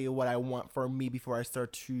exactly what I want for me before I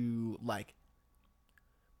start to like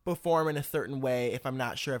perform in a certain way if I'm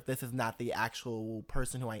not sure if this is not the actual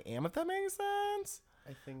person who I am, if that makes sense.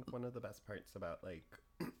 I think one of the best parts about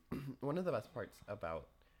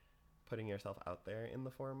putting yourself out there in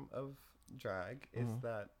the form of drag is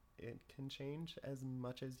that it can change as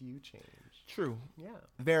much as you change. True. Yeah.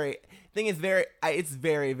 It's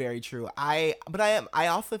very, very true. I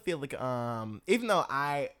also feel like, even though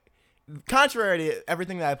contrary to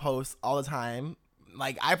everything that I post all the time,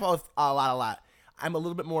 like I post a lot, I'm a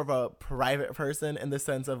little bit more of a private person in the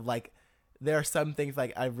sense of like, there are some things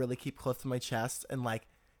like I really keep close to my chest, and like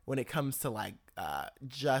when it comes to like,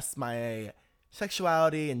 just my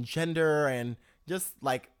sexuality and gender and just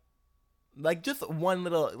like just one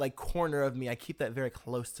little like corner of me, I keep that very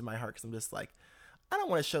close to my heart, because I'm just like, I don't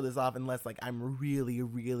want to show this off unless like I'm really,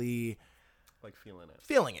 really like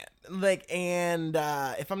feeling it. Like, and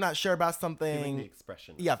if I'm not sure about something, feeling the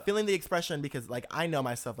expression. Yeah, feeling the expression, because like I know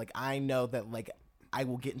myself, like I know that like I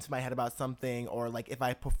will get into my head about something, or like if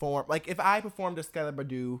I performed to Skylar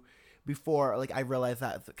Badu before, like I realized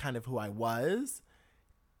that's kind of who I was,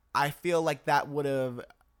 I feel like that would have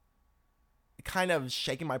kind of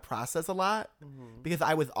shaken my process a lot, because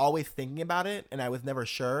I was always thinking about it and I was never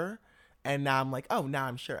sure. And now I'm like, oh, now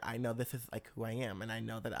I'm sure. I know this is like who I am, and I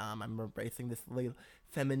know that I'm embracing this little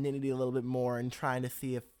femininity a little bit more and trying to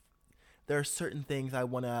see if there are certain things I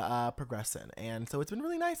want to progress in. And so it's been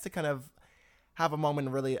really nice to kind of have a moment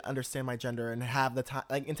and really understand my gender and have the time,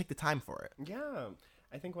 like, and take the time for it. Yeah,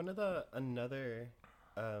 I think another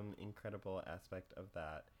incredible aspect of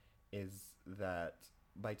that is that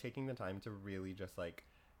by taking the time to really just like,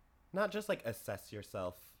 not just like assess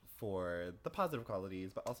yourself for the positive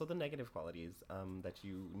qualities, but also the negative qualities that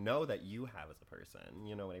you know that you have as a person.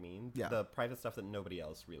 You know what I mean? Yeah. The private stuff that nobody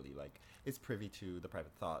else really like is privy to, the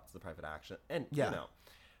private thoughts, the private action, and Yeah. you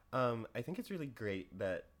know, I think it's really great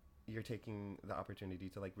that you're taking the opportunity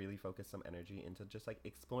to like really focus some energy into just like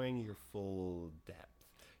exploring your full depth.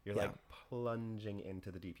 You're like plunging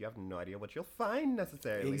into the deep. You have no idea what you'll find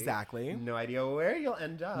necessarily. Exactly. No idea where you'll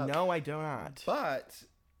end up. No, I do not. But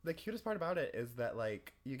the cutest part about it is that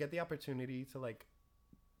like you get the opportunity to like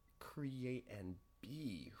create and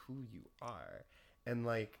be who you are. And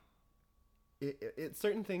like it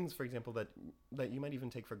certain things, for example, that you might even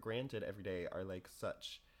take for granted every day are like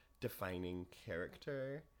such defining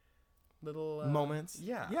character little moments.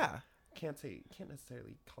 Yeah. Can't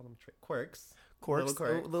necessarily call them quirks.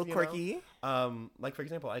 Little quirky. Like for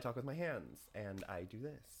example, I talk with my hands and I do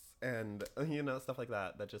this, and you know, stuff like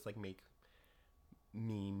that just like make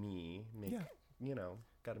me you know,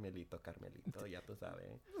 Carmelito, ya tú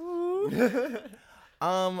sabes.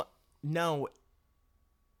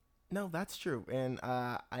 No, that's true, and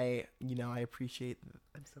I appreciate.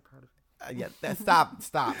 I'm so proud of you. Stop.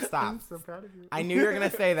 I'm so proud of you. I knew you were gonna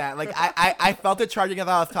say that. Like I felt it charging as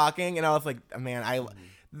I was talking, and I was like, man, I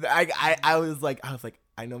was like,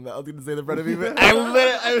 I know Mel's gonna say the front of me, but I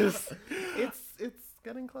was. It's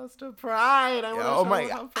getting close to Pride. I want to Oh show my them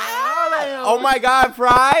God. how proud I am. Oh my God,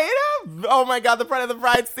 Pride! Oh my God, the Pride of the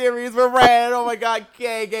Pride series. We're red. Oh my God,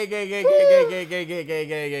 gay.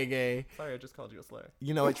 Sorry, I just called you a slur.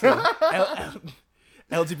 You know it's true.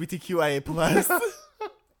 LGBTQIA plus.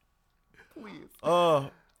 Please. Oh,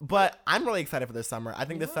 but I'm really excited for this summer. I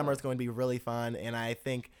think this summer is going to be really fun, and I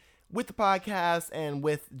think with the podcast and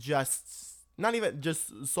with just not even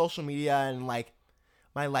just social media and like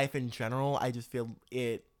my life in general, I just feel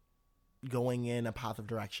it going in a positive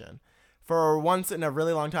direction. For once in a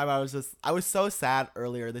really long time, I was so sad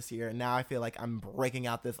earlier this year, and now I feel like I'm breaking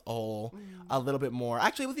out this hole a little bit more.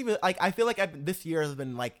 Actually, it was even like I feel like this year has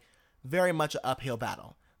been like very much an uphill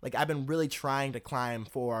battle. Like I've been really trying to climb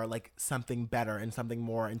for like something better and something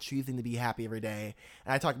more and choosing to be happy every day.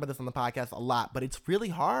 And I talk about this on the podcast a lot, but it's really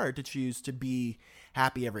hard to choose to be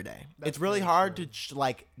happy every day. It's really hard to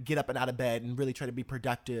like get up and out of bed and really try to be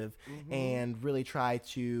productive and really try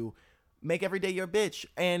to make every day your bitch.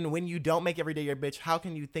 And when you don't make every day your bitch, how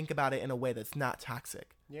can you think about it in a way that's not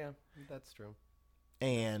toxic? Yeah, that's true.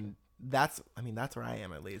 And that's where I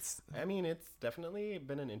am, at least. I mean, it's definitely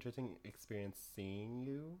been an interesting experience seeing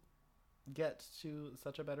you get to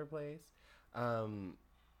such a better place.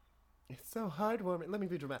 It's so heartwarming. Let me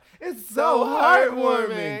be dramatic. It's so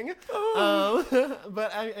heartwarming.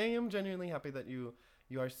 But I am genuinely happy that you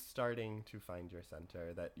are starting to find your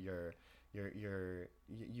center. That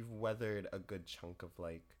you've weathered a good chunk of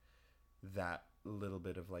like that little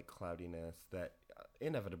bit of like cloudiness that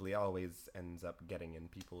inevitably always ends up getting in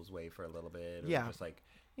people's way for a little bit. Or just like,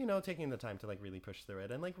 taking the time to like really push through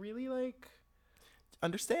it and like really like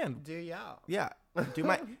understand. Do ya? Yeah. Do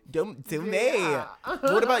me.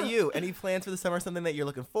 What about you? Any plans for the summer? Something that you're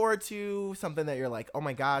looking forward to? Something that you're like, oh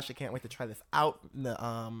my gosh, I can't wait to try this out.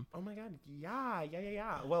 Oh my God.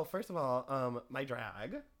 Yeah. Well, first of all, my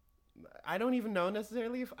drag. I don't even know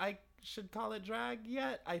necessarily if I should call it drag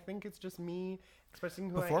yet. I think it's just me expressing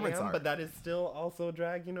who I am, art. but that is still also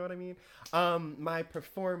drag, you know what I mean? My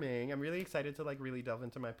performing, I'm really excited to like really delve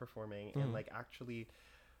into my performing and like actually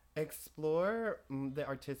explore the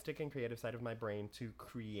artistic and creative side of my brain to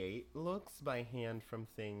create looks by hand from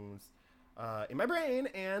things in my brain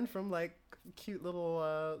and from like cute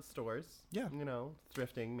little stores. Yeah.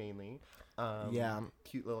 Thrifting mainly.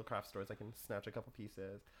 Cute little craft stores. I can snatch a couple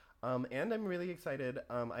pieces. And I'm really excited.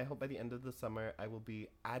 I hope by the end of the summer, I will be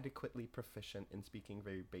adequately proficient in speaking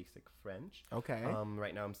very basic French. Okay.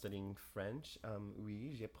 Right now, I'm studying French.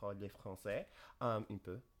 Oui, je parle français. Un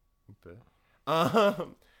peu.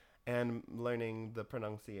 And learning the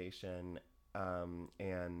pronunciation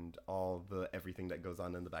and all the everything that goes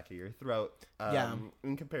on in the back of your throat.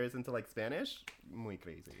 In comparison to like Spanish, muy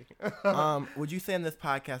crazy. Would you say in this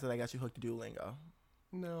podcast that I got you hooked to Duolingo?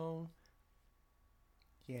 No.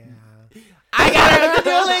 Yeah. I got her to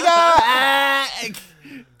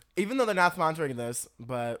Duolingo! Even though they're not sponsoring this,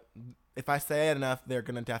 but if I say it enough, they're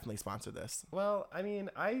going to definitely sponsor this. Well, I mean,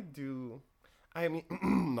 not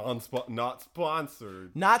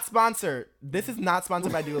sponsored. Not sponsored. This is not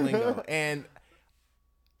sponsored by Duolingo. And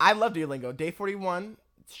I love Duolingo. Day 41,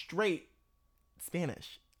 straight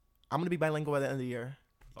Spanish. I'm going to be bilingual by the end of the year.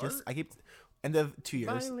 End of 2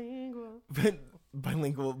 years.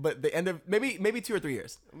 Bilingual, but the end of maybe 2 or 3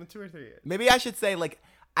 years. 2 or 3 years. Maybe I should say like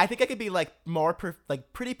I think I could be like more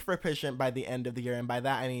pretty proficient by the end of the year, and by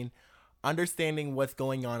that I mean understanding what's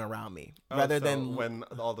going on around me rather than when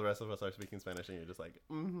all the rest of us are speaking Spanish and you're just like.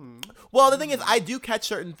 Well, the thing is, I do catch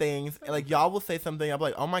certain things. Like y'all will say something, I'll be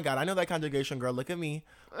like, oh my God, I know that conjugation, girl. Look at me.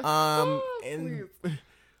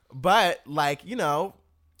 But like the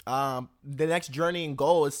next journey and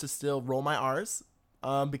goal is to still roll my R's,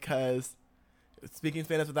 because speaking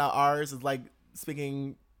Spanish without R's is like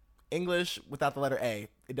speaking English without the letter A.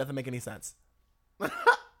 It doesn't make any sense.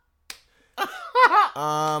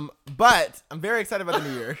 But I'm very excited about the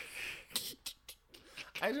new year.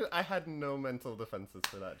 I had no mental defenses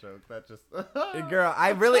for that joke. That just girl,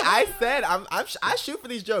 I said I shoot for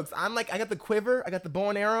these jokes. I'm like, I got the quiver, I got the bow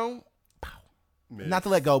and arrow. Pow. Not to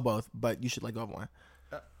let go both, but you should let go of one.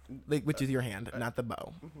 Which is your hand, not the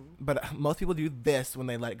bow. But most people do this when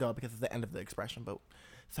they let it go because it's the end of the expression. But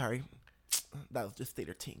sorry, that was just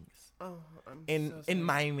theater teams. Oh, I'm in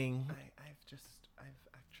miming. I've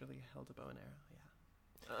actually held a bow and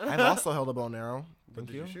arrow. Yeah. I've also held a bow and arrow. Did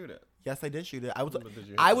you shoot it? Yes, I did shoot it. I was a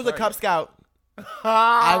Cub Scout.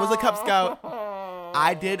 I was a Cub Scout.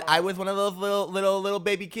 I was one of those little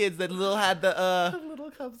baby kids that had the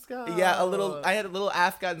little Cub Scout. Yeah, I had a little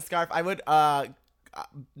ascot and scarf. I would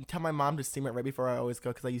tell my mom to steam it right before I always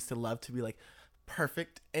go because I used to love to be like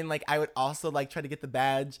perfect, and like I would also like try to get the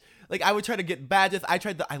badge. Like I would try to get badges.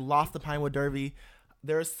 I lost the Pinewood Derby.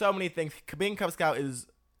 There are so many things. Being Cub Scout is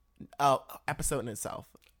a episode in itself.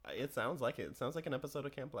 It sounds like it. It sounds like an episode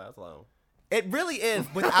of Camp Laszlo. It really is.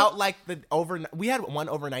 Without like the overnight, we had one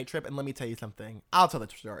overnight trip, and let me tell you something. I'll tell the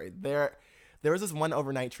story. There was this one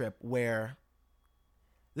overnight trip where.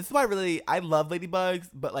 This is why I love ladybugs,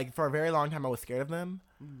 but like for a very long time I was scared of them.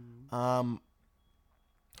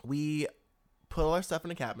 We put all our stuff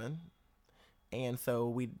in a cabin, and so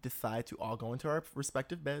we decide to all go into our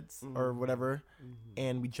respective beds or whatever,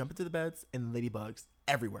 and we jump into the beds, and ladybugs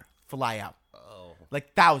everywhere fly out. Oh,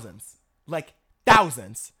 like thousands.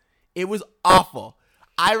 It was awful.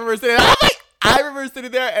 I remember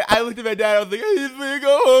sitting there, and I looked at my dad. I was like, I just want to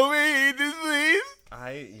go home and eat this, please.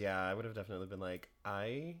 I would have definitely been like,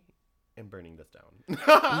 I am burning this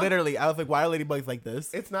down. Literally, I was like, why are ladybugs like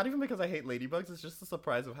this? It's not even because I hate ladybugs. It's just the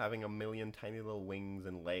surprise of having a million tiny little wings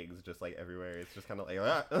and legs just like everywhere. It's just kind of like,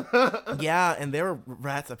 Yeah, and there were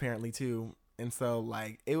rats apparently too. And so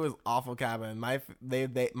like it was awful cabin. My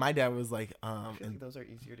dad was like, I feel like those are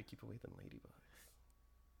easier to keep away than ladybugs.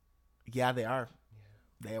 Yeah, they are.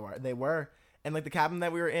 Yeah. They were. And like the cabin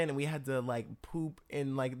that we were in, and we had to like poop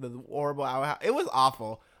in like the horrible outhouse. It was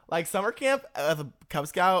awful. Like summer camp as a Cub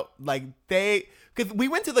Scout, like because we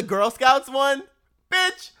went to the Girl Scouts one,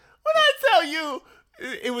 bitch. When I tell you,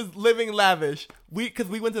 it was living lavish. Because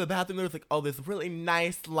we went to the bathroom, there was like, oh, this really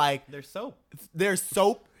nice like There's soap. There's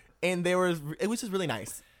soap, and it was just really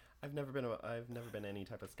nice. I've never been any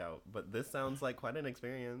type of scout, but this sounds like quite an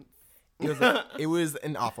experience. It was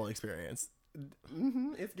an awful experience.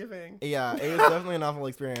 It's giving. Yeah, it was definitely an awful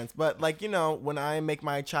experience. But like, when I make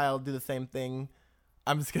my child do the same thing,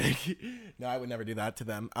 I'm just kidding. No, I would never do that to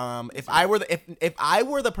them. If I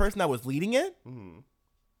were the person that was leading it,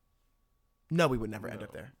 no, we would never end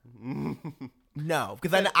up there. No,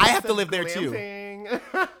 because then I have to live there too.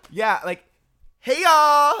 Yeah, like, hey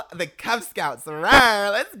y'all, the Cub Scouts,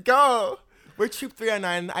 alright, let's go. We're Troop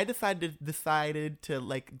 309. I decided to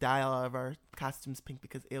like dye all of our costumes pink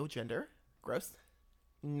because ill gender. Gross.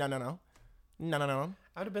 No.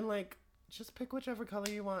 I would have been like, just pick whichever color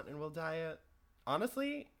you want and we'll dye it.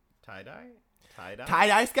 Honestly, tie-dye?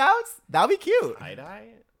 Tie-dye Scouts? That would be cute. Tie-dye?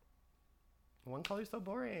 One color's so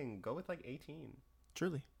boring. Go with like 18.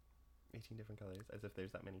 Truly. 18 different colors, as if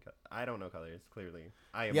there's that many colors. I don't know colors, clearly.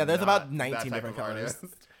 There's about 19 different colors.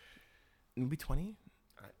 Maybe 20?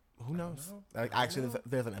 Who knows? Actually,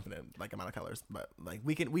 there's an infinite like amount of colors, but like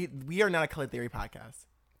we are not a color theory podcast.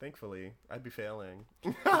 Thankfully, I'd be failing.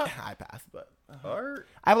 I pass, but Art.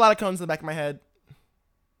 I have a lot of cones in the back of my head.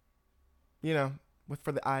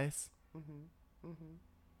 For the eyes.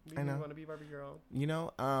 I know. You want to be Barbie girl?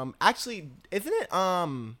 Actually, isn't it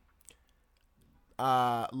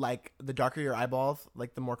like the darker your eyeballs,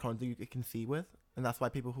 like the more cones you can see with, and that's why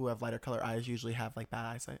people who have lighter color eyes usually have like bad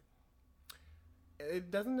eyesight.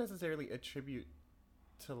 It doesn't necessarily attribute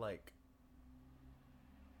to like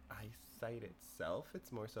eyesight itself.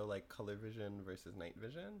 It's more so like color vision versus night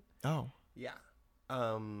vision. Oh. Yeah.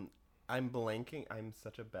 I'm blanking. I'm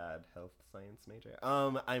such a bad health science major.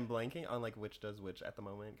 I'm blanking on like which does which at the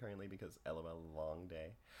moment currently because LOL long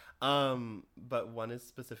day. But one is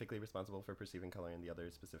specifically responsible for perceiving color and the other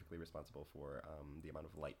is specifically responsible for the amount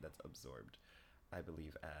of light that's absorbed, I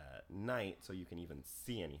believe, at night, so you can even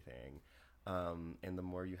see anything. And the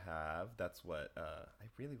more you have, that's what I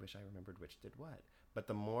really wish I remembered which did what. But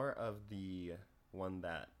the more of the one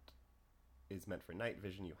that is meant for night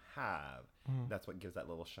vision you have, that's what gives that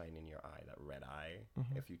little shine in your eye, that red eye.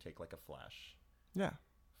 If you take like a flash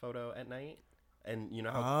photo at night, and you know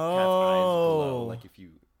how cats' eyes glow, like if you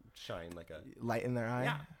shine like a light in their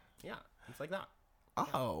eye. Yeah, it's like that.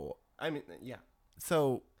 Oh, I mean, yeah.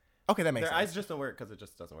 So. Okay, that makes sense. Their eyes just don't work because it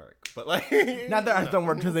just doesn't work. But like, not their eyes don't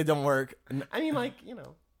work because they don't work. I mean, like,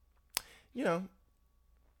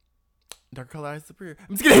 dark color eyes superior.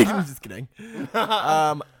 I'm just kidding. I'm just kidding.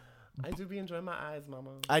 I do be enjoying my eyes,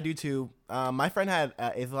 mama. I do too. My friend had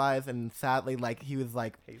hazel eyes, and sadly, like he was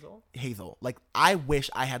like Hazel. Like I wish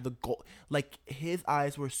I had the gold. Like his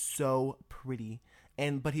eyes were so pretty,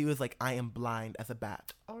 but he was like, I am blind as a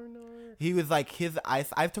bat. Oh no. He was like his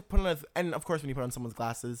eyes. Put on his, and of course when you put on someone's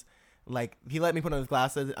glasses, like he let me put on his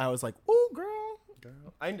glasses. I was like, ooh, girl.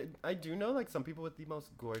 I do know like some people with the most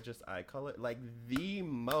gorgeous eye color, like the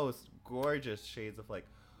most gorgeous shades of like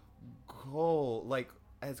gold, like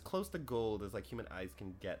as close to gold as like human eyes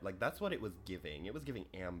can get. Like that's what it was giving. It was giving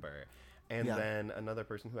amber. And then another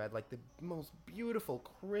person who had like the most beautiful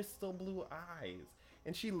crystal blue eyes.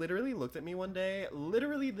 And she literally looked at me one day,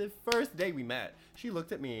 literally the first day we met. She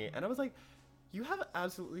looked at me and I was like, you have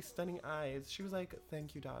absolutely stunning eyes. She was like,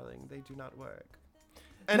 thank you, darling. They do not work.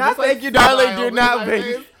 And not just, like, thank you, darling. Do not,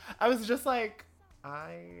 baby. I was just like,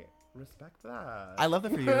 I respect that. I love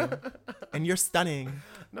that for you. And you're stunning.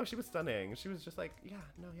 No, she was stunning. She was just like, yeah,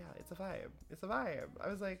 it's a vibe. It's a vibe. I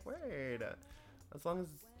was like, word. As long as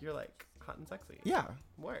you're like hot and sexy. Yeah.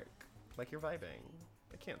 Work. Like you're vibing.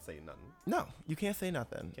 I can't say nothing. No, you can't say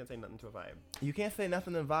nothing. Can't say nothing to a vibe. You can't say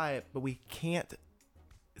nothing to vibe, but we can't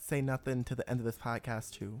say nothing to the end of this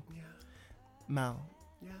podcast too. Yeah. Mel,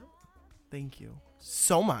 Yeah. thank you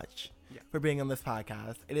so much Yeah. for being on this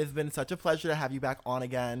podcast. It has been such a pleasure to have you back on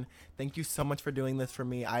again. Thank you so much for doing this for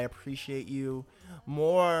me. I appreciate you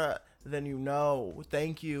more than you know.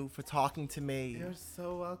 Thank you for talking to me. You're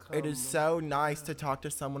so welcome. It is so nice to talk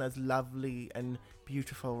to someone as lovely and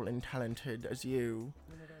beautiful and talented as you.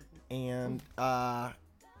 And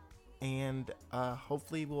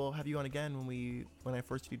hopefully we'll have you on again when I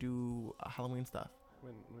force you to do Halloween stuff.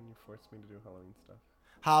 When you forced me to do Halloween stuff.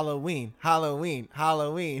 Halloween.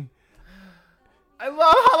 I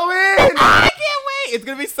love Halloween! I can't wait. It's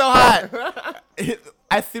gonna be so hot.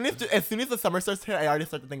 As soon as the summer starts to hit, I already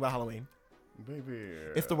start to think about Halloween. Baby.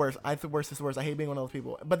 It's the worst. It's the worst. I hate being one of those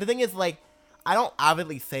people. But the thing is, like, I don't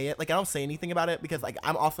avidly say it. Like, I don't say anything about it because, like,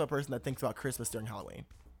 I'm also a person that thinks about Christmas during Halloween.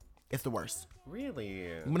 It's the worst. Really?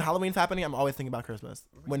 When Halloween's happening, I'm always thinking about Christmas.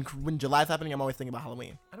 When July's happening, I'm always thinking about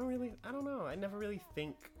Halloween. I don't know. I never really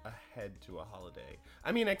think ahead to a holiday.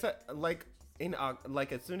 I mean, except like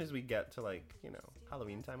like as soon as we get to like, you know,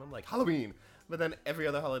 Halloween time, I'm like, Halloween. But then every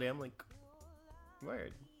other holiday, I'm like,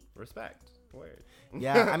 word, respect, word.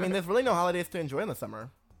 Yeah, I mean, there's really no holidays to enjoy in the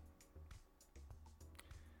summer.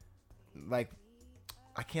 Like,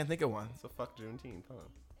 I can't think of one. So fuck Juneteenth, huh?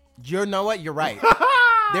 You know what? You're right.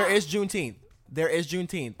 There is Juneteenth.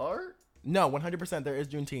 Or No, 100% there is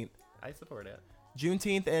Juneteenth. I support it.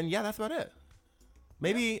 Juneteenth, and yeah, that's about it.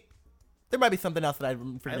 Maybe there might be something else that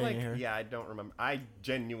I'm forgetting here. Yeah, I don't remember. I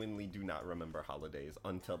genuinely do not remember holidays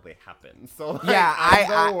until they happen. So like, Yeah,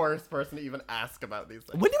 I'm the worst person to even ask about these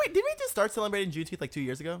things. When did we just start celebrating Juneteenth like 2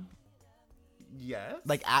 years ago? Yes.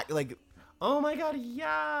 Like Oh my god,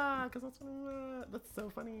 yeah, because that's so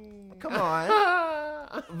funny. come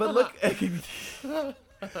on. But look,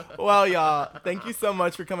 well, y'all, thank you so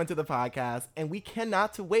much for coming to the podcast, and we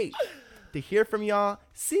cannot wait to hear from y'all.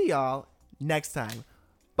 See y'all next time.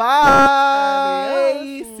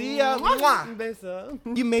 Bye. See ya.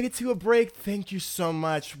 Mwah. You made it to a break. Thank you so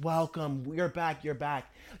much. Welcome. You're back.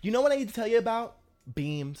 You know what I need to tell you about?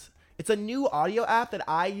 Beams. It's a new audio app that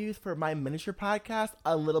I use for my miniature podcast,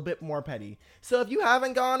 A Little Bit More Petty. So if you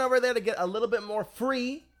haven't gone over there to get a little bit more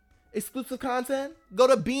free exclusive content, go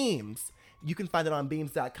to Beams. You can find it on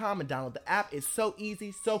beams.com and download the app. It's so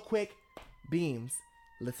easy, so quick. Beams.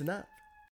 Listen up.